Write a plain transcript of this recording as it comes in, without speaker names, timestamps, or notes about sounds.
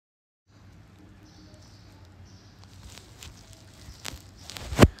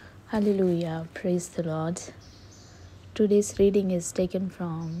Hallelujah, praise the Lord. Today's reading is taken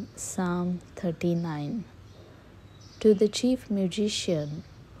from Psalm 39. To the chief musician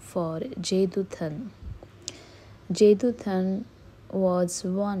for Jeduthun. Jeduthun was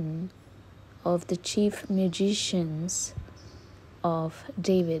one of the chief musicians of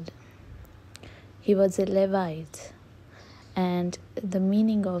David. He was a Levite, and the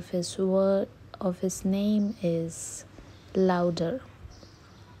meaning of his name is louder.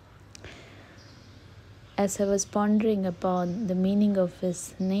 As I was pondering upon the meaning of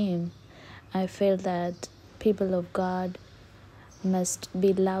his name, I felt that people of God must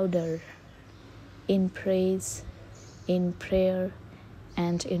be louder in praise, in prayer,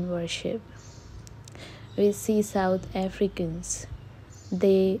 and in worship. We see South Africans,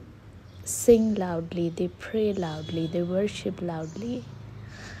 they sing loudly, they pray loudly, they worship loudly,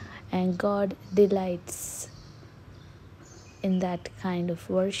 and God delights in that kind of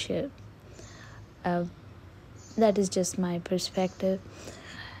worship. That is just my perspective.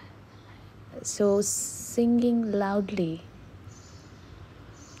 So singing loudly,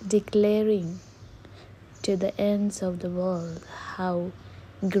 declaring to the ends of the world how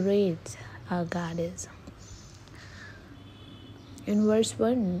great our God is. In verse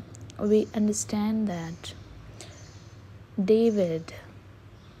 1, we understand that David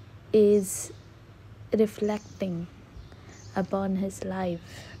is reflecting upon his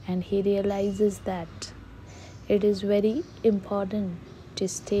life, and he realizes that it is very important to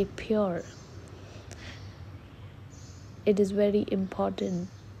stay pure. It is very important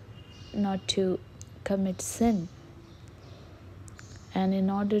not to commit sin. And in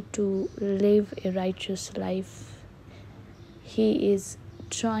order to live a righteous life, he is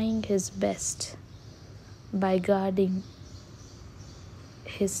trying his best by guarding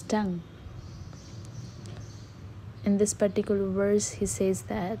his tongue. In this particular verse, he says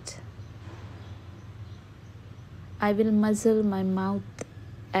that I will muzzle my mouth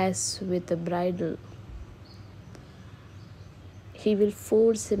as with a bridle. He will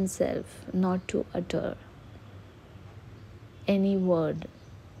force himself not to utter any word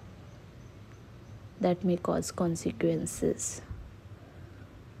that may cause consequences.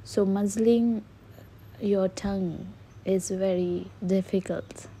 So muzzling your tongue is very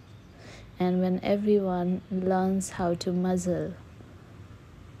difficult. And when everyone learns how to muzzle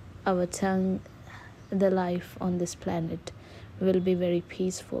our tongue, the life on this planet will be very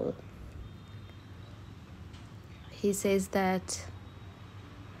peaceful. He says that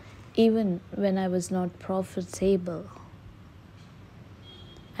even when I was not profitable,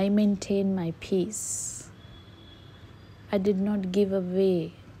 I maintained my peace. I did not give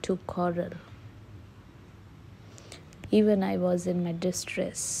way to quarrel. Even I was in my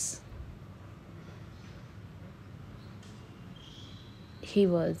distress, he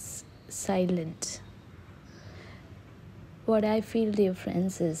was silent. What I feel, dear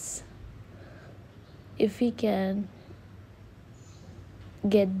friends, is if we can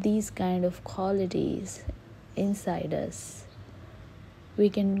get these kind of qualities inside us, we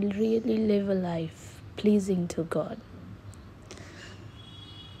can really live a life pleasing to God.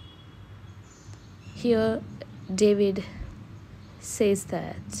 Here, David says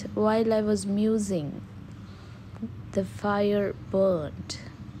that while I was musing, the fire burned.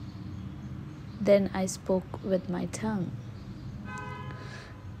 Then I spoke with my tongue.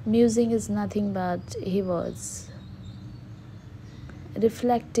 Musing is nothing but he was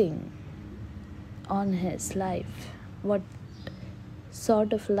reflecting on his life, what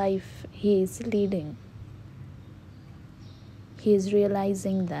sort of life he is leading. He is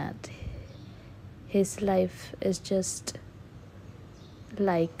realizing that his life is just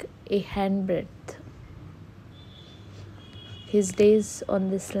like a handbreadth. His days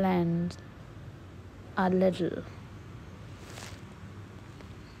on this land are little.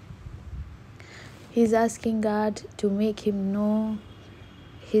 He's asking God to make him know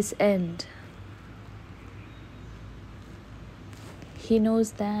his end. He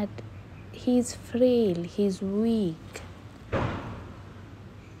knows that he's frail, he's weak.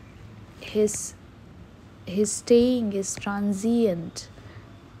 His staying is transient.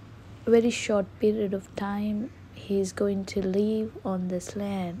 A very short period of time he is going to live on this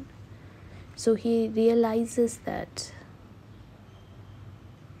land. So he realizes that,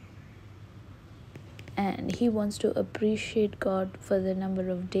 and he wants to appreciate God for the number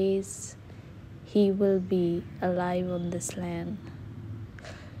of days he will be alive on this land.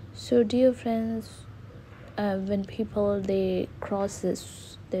 So dear friends, when people they cross their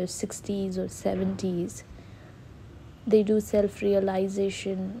 60s or 70s, they do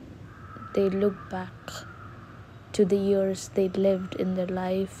self-realization, they look back to the years they lived in their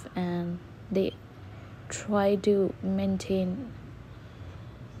life, and they try to maintain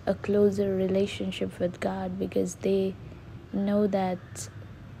a closer relationship with God because they know that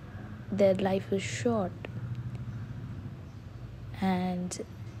their life is short and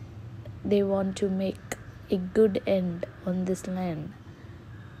they want to make a good end on this land,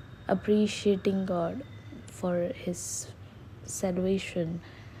 appreciating God for His salvation,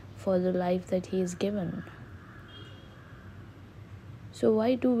 for the life that He has given. So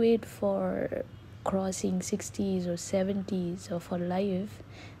why to wait for crossing 60s or 70s of our life?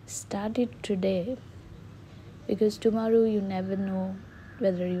 Start it today, because tomorrow you never know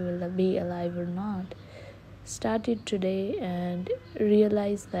whether you will be alive or not. Start it today and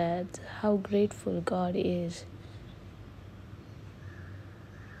realize that how grateful God is,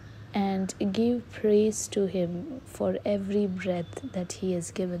 and give praise to Him for every breath that He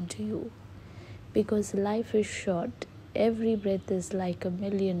has given to you, because life is short. Every breath is like $1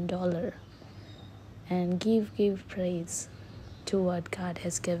 million, and give praise to what God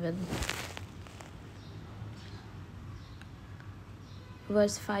has given.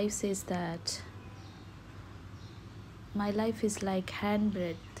 Verse 5 says that my life is like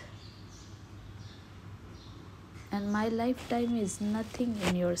handbreadth, and my lifetime is nothing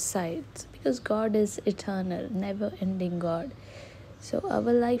in your sight, because God is eternal, never ending God. So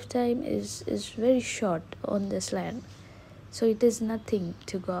our lifetime is very short on this land, so it is nothing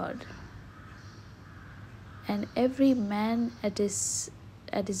to God. And every man at his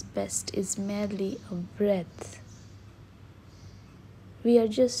best is merely a breath. We are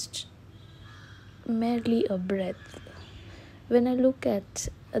just merely a breath. When I look at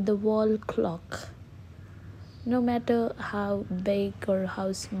the wall clock, no matter how big or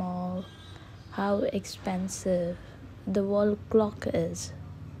how small, how expensive the wall clock is,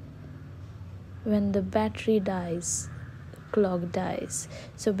 when the battery dies, clock dies.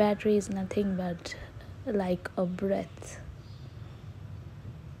 So battery is nothing but like a breath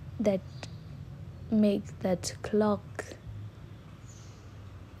that makes that clock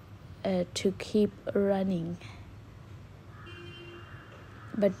to keep running.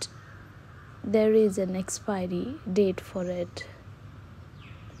 But there is an expiry date for it.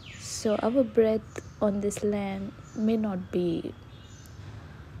 So our breath on this land may not be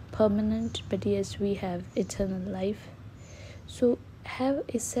permanent, but yes, we have eternal life. So have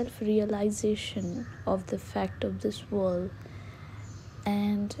a self-realization of the fact of this world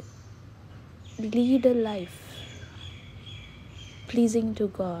and lead a life pleasing to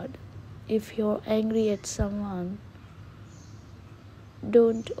God. If you're angry at someone,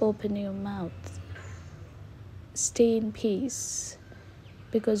 don't open your mouth. Stay in peace,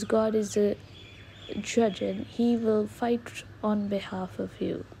 because God is a judge and He will fight on behalf of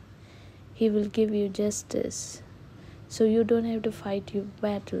you. He will give you justice. So you don't have to fight your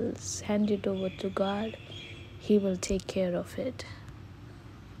battles. Hand it over to God. He will take care of it.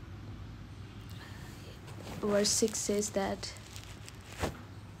 Verse 6 says that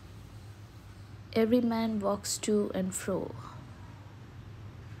every man walks to and fro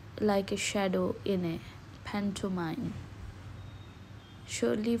like a shadow in a pantomime.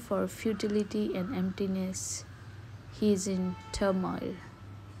 Surely for futility and emptiness he is in turmoil.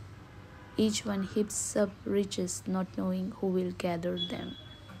 Each one heaps up riches, not knowing who will gather them.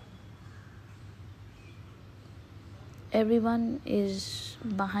 Everyone is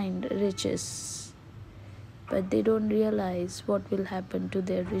behind riches, but they don't realize what will happen to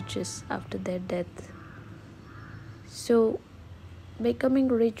their riches after their death. So becoming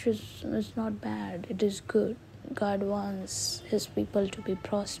rich is not bad, it is good. God wants His people to be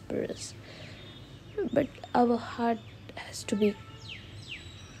prosperous, but our heart has to be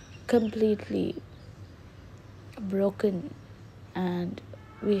completely broken, and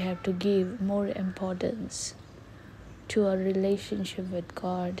we have to give more importance to our relationship with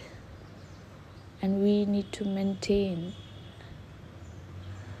God, and we need to maintain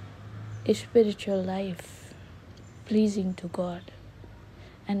a spiritual life pleasing to God.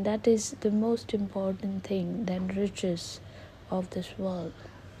 And that is the most important thing than riches of this world.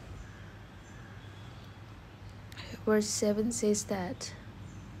 Verse 7 says that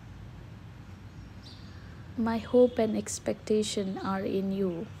my hope and expectation are in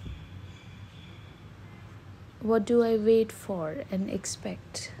you. What do I wait for and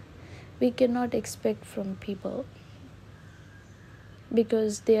expect? We cannot expect from people,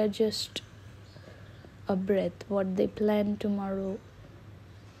 because they are just a breath. What they plan tomorrow,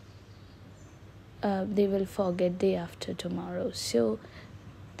 they will forget day after tomorrow. So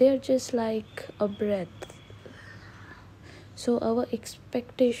they're just like a breath. So our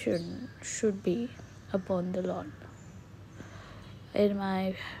expectation should be upon the Lord. In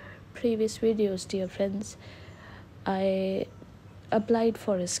my previous videos, dear friends, I applied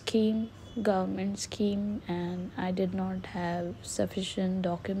for a government scheme, and I did not have sufficient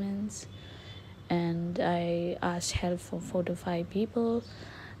documents, and I asked help from 4 to 5 people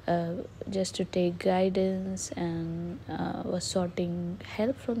just to take guidance, and was sorting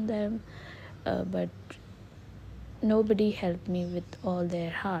help from them, but nobody helped me with all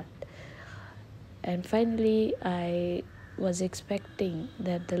their heart. And finally, I was expecting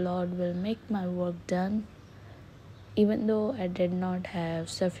that the Lord will make my work done, even though I did not have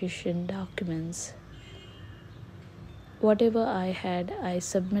sufficient documents. Whatever I had, I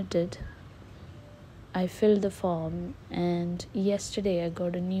submitted. I filled the form, and yesterday I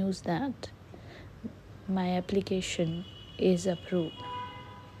got a news that my application is approved.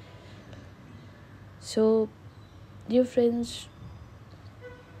 So, dear friends,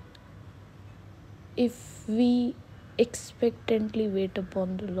 if we expectantly wait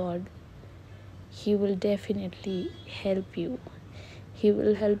upon the Lord, He will definitely help you. He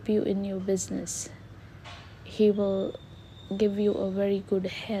will help you in your business. He will give you a very good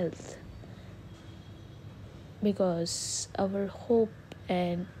health, because our hope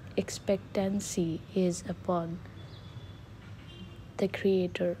and expectancy is upon the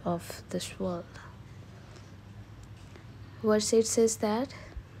Creator of this world. Verse 8 says that,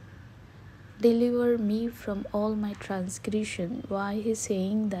 deliver me from all my transgression. Why he's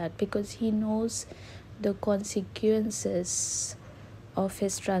saying that? Because he knows the consequences of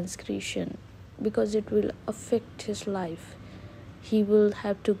his transgression, because it will affect his life. He will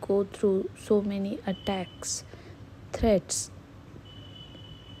have to go through so many attacks, threats.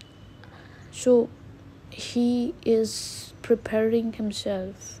 So he is preparing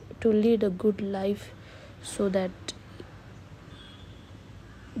himself to lead a good life, so that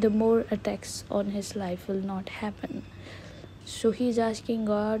the more attacks on his life will not happen. So he's asking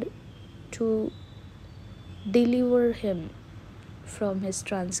God to deliver him from his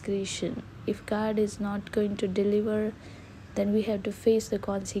transgression. If God is not going to deliver, then we have to face the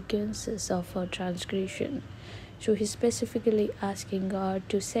consequences of our transgression. So he's specifically asking God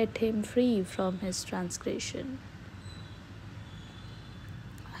to set him free from his transgression.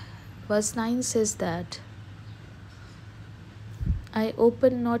 Verse 9 says that, I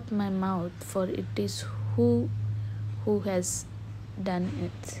open not my mouth, for it is who has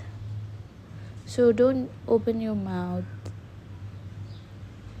done it. So don't open your mouth,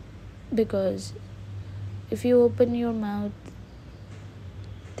 because if you open your mouth,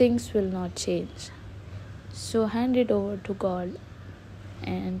 things will not change. So hand it over to God,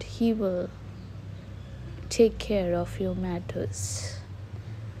 and He will take care of your matters.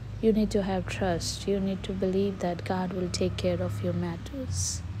 You need to have trust. You need to believe that God will take care of your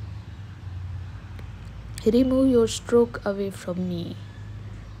matters. Remove your stroke away from me.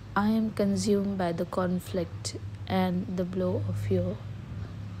 I am consumed by the conflict and the blow of your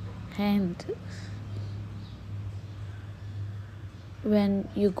hand. When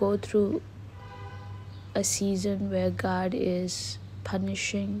you go through a season where God is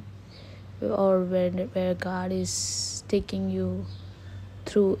punishing, or where God is taking you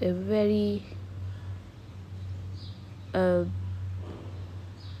through a very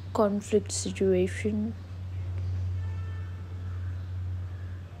conflict situation,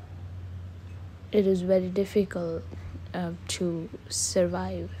 it is very difficult to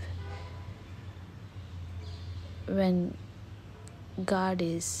survive. When God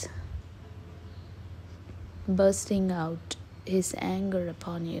is bursting out his anger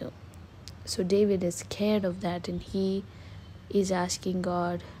upon you. So David is scared of that, and he is asking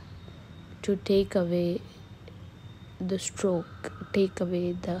God to take away the stroke, take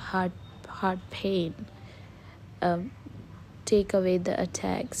away the heart pain, take away the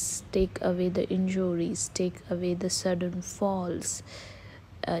attacks, take away the injuries, take away the sudden falls.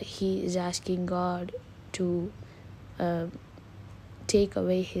 He is asking God to take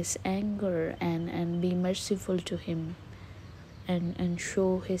away his anger and be merciful to him, and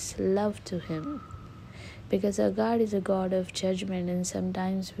show his love to him. Because our God is a God of judgment, and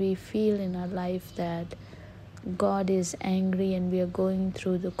sometimes we feel in our life that God is angry and we are going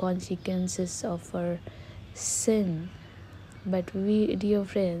through the consequences of our sin. But we, dear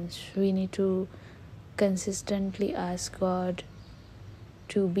friends, we need to consistently ask God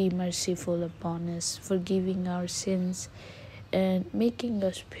to be merciful upon us, forgiving our sins and making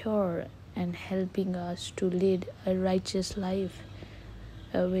us pure, and helping us to lead a righteous life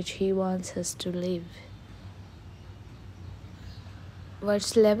which He wants us to live.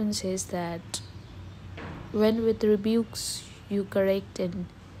 Verse 11 says that, when with rebukes you correct and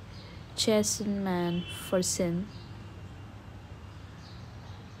chasten man for sin,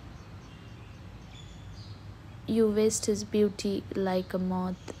 you waste his beauty like a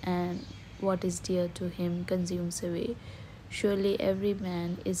moth, and what is dear to him consumes away. Surely every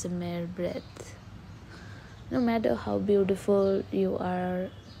man is a mere breath. No matter how beautiful you are,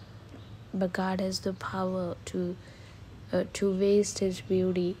 but God has the power to waste his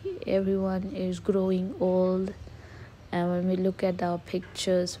beauty. Everyone is growing old, and when we look at our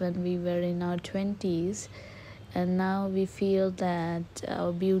pictures when we were in our 20s, and now we feel that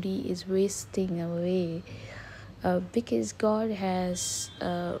our beauty is wasting away, because God has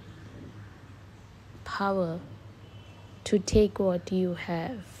power to take what you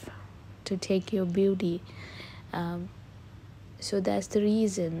have, to take your beauty. So that's the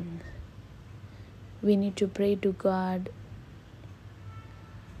reason we need to pray to God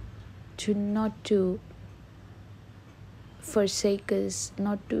to not to forsake us,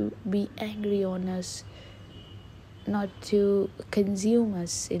 not to be angry on us, not to consume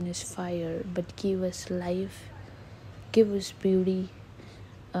us in his fire, but give us life, give us beauty,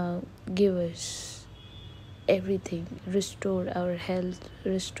 give us everything, restore our health,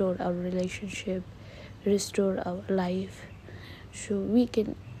 restore our relationship, restore our life, so we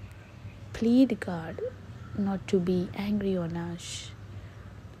can plead God not to be angry on us,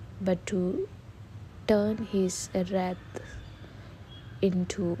 but to turn his wrath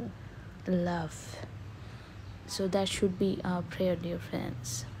into love. So that should be our prayer, dear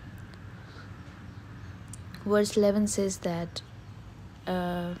friends. Verse 11 says that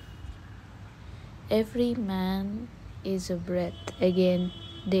every man is a breath. Again,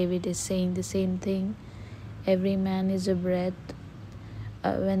 David is saying the same thing. Every man is a breath.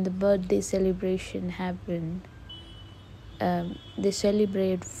 When the birthday celebration happened, they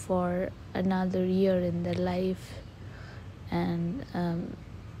celebrate for another year in their life, and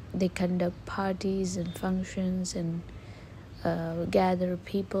they conduct parties and functions and gather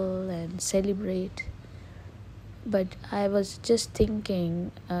people and celebrate. But I was just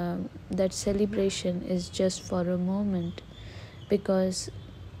thinking that celebration is just for a moment, because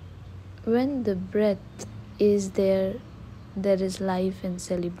when the breath is there, there is life and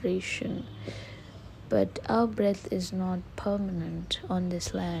celebration. But our breath is not permanent on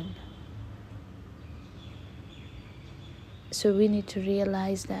this land. So we need to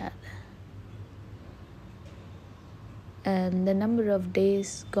realize that. And the number of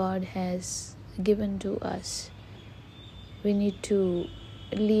days God has given to us, we need to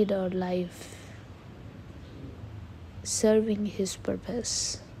lead our life serving his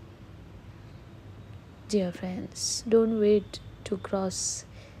purpose. Dear friends, don't wait to cross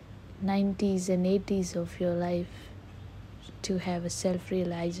 90s and 80s of your life to have a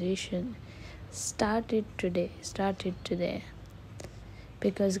self-realization. Start it today. Start it today.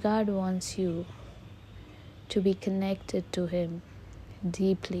 Because God wants you to be connected to him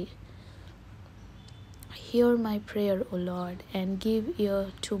deeply. Hear my prayer, O Lord, and give ear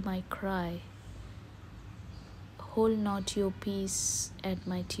to my cry. Hold not your peace at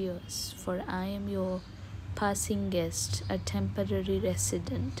my tears, for I am your passing guest, a temporary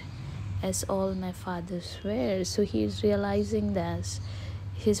resident, as all my fathers were. So he is realizing that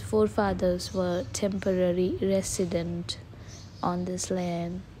his forefathers were temporary resident on this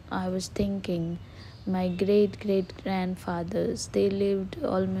land. I was thinking my great grandfathers, they lived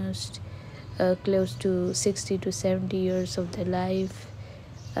almost close to 60 to 70 years of their life.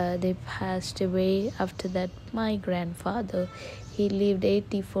 They passed away. After that, my grandfather, he lived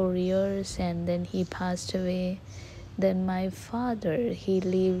 84 years and then he passed away. Then my father, he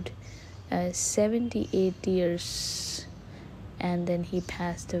lived 78 years and then he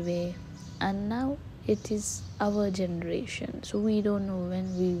passed away. And now it is our generation, so we don't know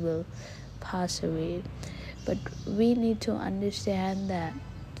when we will pass away. But we need to understand that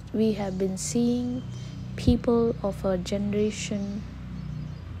we have been seeing people of our generation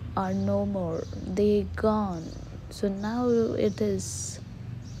are no more, they gone. So now it is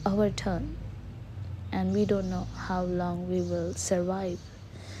our turn, and we don't know how long we will survive.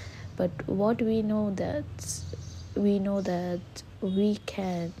 But what we know that we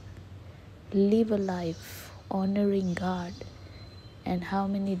can live a life honoring God, and how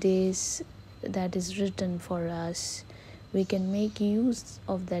many days that is written for us, we can make use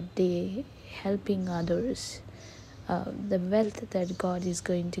of that day helping others. The wealth that God is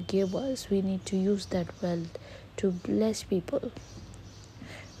going to give us, we need to use that wealth to bless people.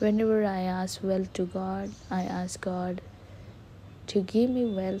 Whenever I ask wealth to God, I ask God to give me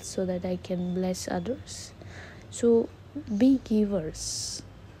wealth so that I can bless others. So be givers,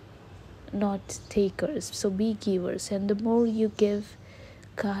 not takers. So be givers, and the more you give,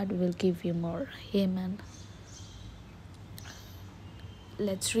 God will give you more. Amen.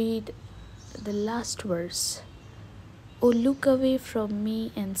 Let's read the last verse. O look away from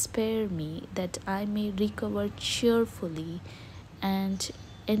me and spare me, that I may recover cheerfully and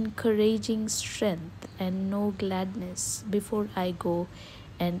encouraging strength and know gladness before I go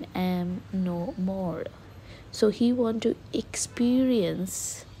and am no more. So he want to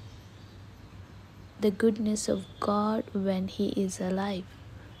experience the goodness of God when he is alive,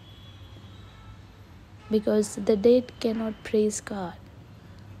 because the dead cannot praise God.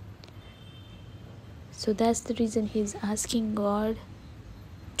 So that's the reason he's asking God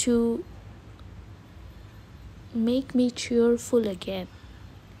to make me cheerful again.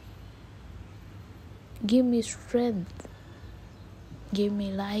 Give me strength. Give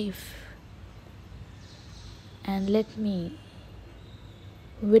me life. And let me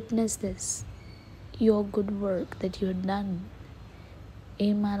witness this, your good work that you have done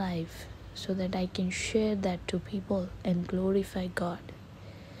in my life, so that I can share that to people and glorify God.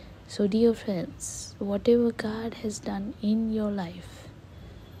 So dear friends, whatever God has done in your life,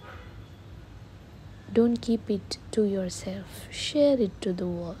 don't keep it to yourself. Share it to the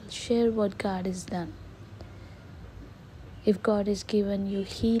world. Share what God has done. If God has given you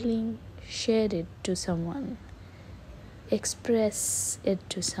healing, share it to someone. Express it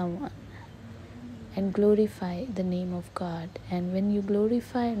to someone and glorify the name of God. And when you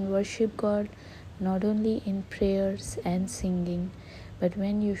glorify and worship God, not only in prayers and singing, but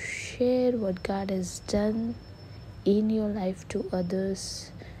when you share what God has done in your life to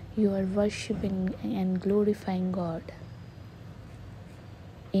others, you are worshiping and glorifying God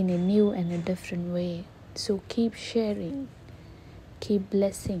in a new and a different way. So keep sharing, keep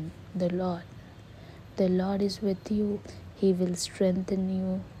blessing the Lord. The Lord is with you. He will strengthen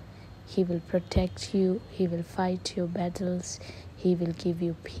you. He will protect you. He will fight your battles. He will give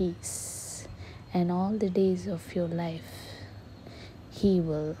you peace. And all the days of your life, He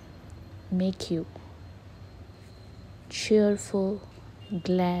will make you cheerful,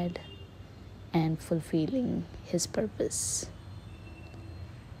 glad, and fulfilling His purpose.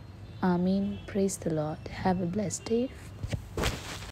 Amen. Praise the Lord. Have a blessed day.